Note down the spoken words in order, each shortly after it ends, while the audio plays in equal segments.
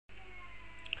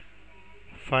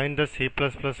Find the C++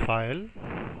 file,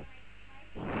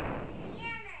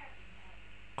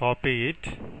 copy it,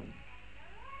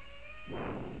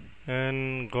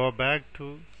 and go back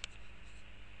to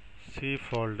C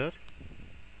folder.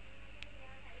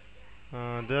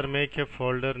 There make a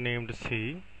folder named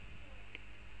C.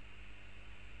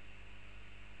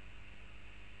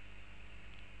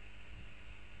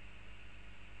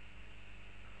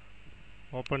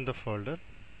 Open the folder,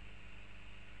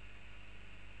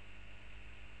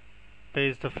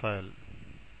 paste the file.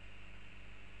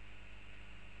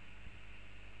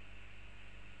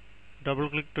 Double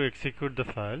click to execute the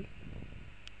file.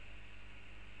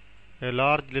 A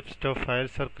large list of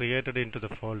files are created into the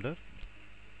folder,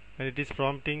 and it is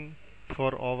prompting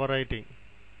for overwriting.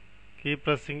 Keep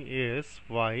pressing yes,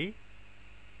 Y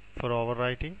for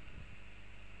overwriting.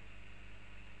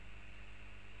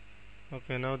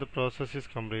 Okay, now the process is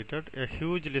completed. A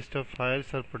huge list of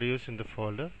files are produced in the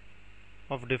folder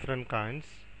of different kinds,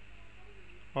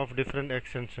 of different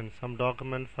extensions. Some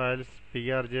document files,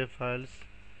 PRJ files,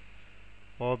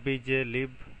 OBJ,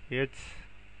 lib, H.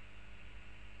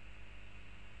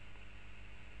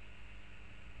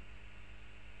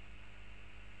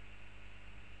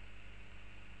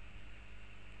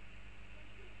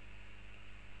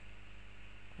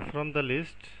 From the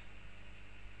list,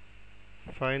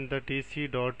 find the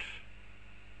tc.exe,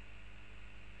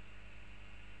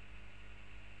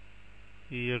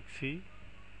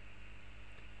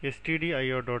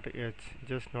 stdio.h,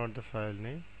 just not the file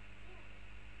name.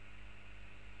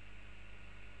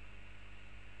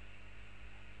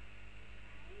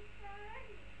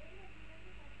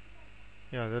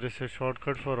 Yeah, there is a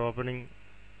shortcut for opening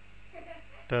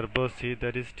Turbo C,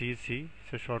 that is TC.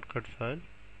 It's a shortcut file.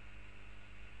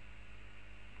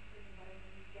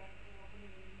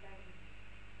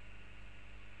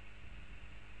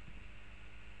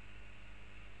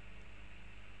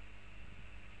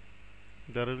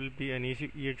 There will be an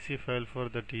exe file for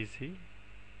the TC.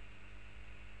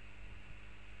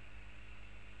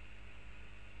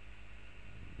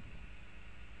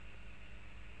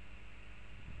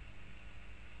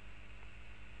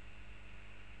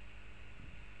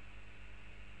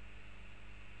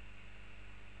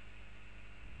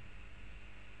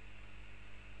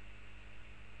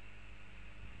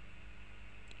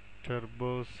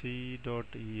 turboc.exe,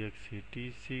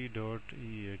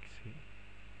 tc.exe.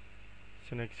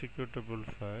 It's an executable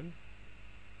file.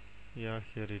 Yeah,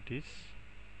 here it is.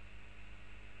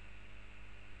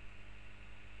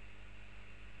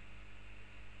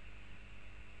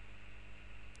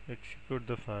 Execute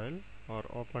the file or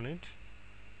open it.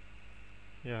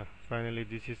 Yeah, finally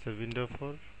this is a window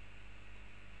for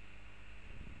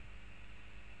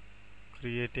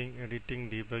creating, editing,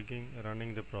 debugging,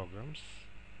 running the programs.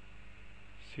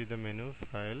 See the menu: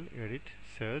 File, Edit,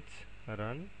 Search,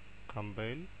 Run,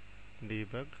 Compile,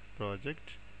 Debug,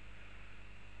 Project,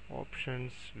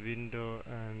 Options, Window,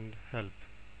 and Help.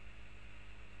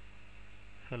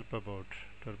 Help about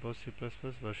Turbo C++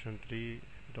 version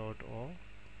 3.0.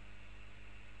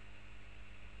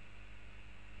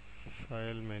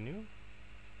 File menu,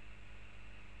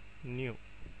 New.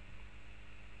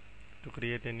 To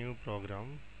create a new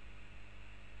program,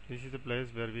 this is the place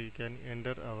where we can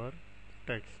enter our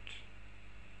text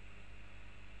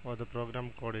or the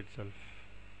program code itself.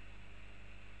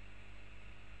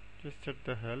 Just check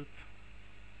the help.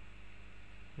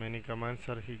 Many commands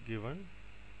are given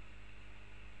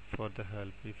for the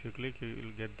help. If you click, you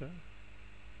will get the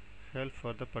help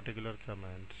for the particular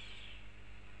command.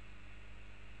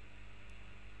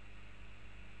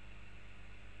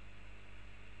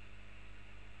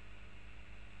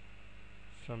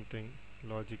 Something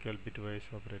logical,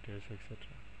 bitwise operators, etc.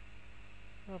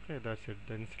 Okay, that's it.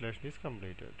 The installation is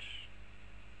completed.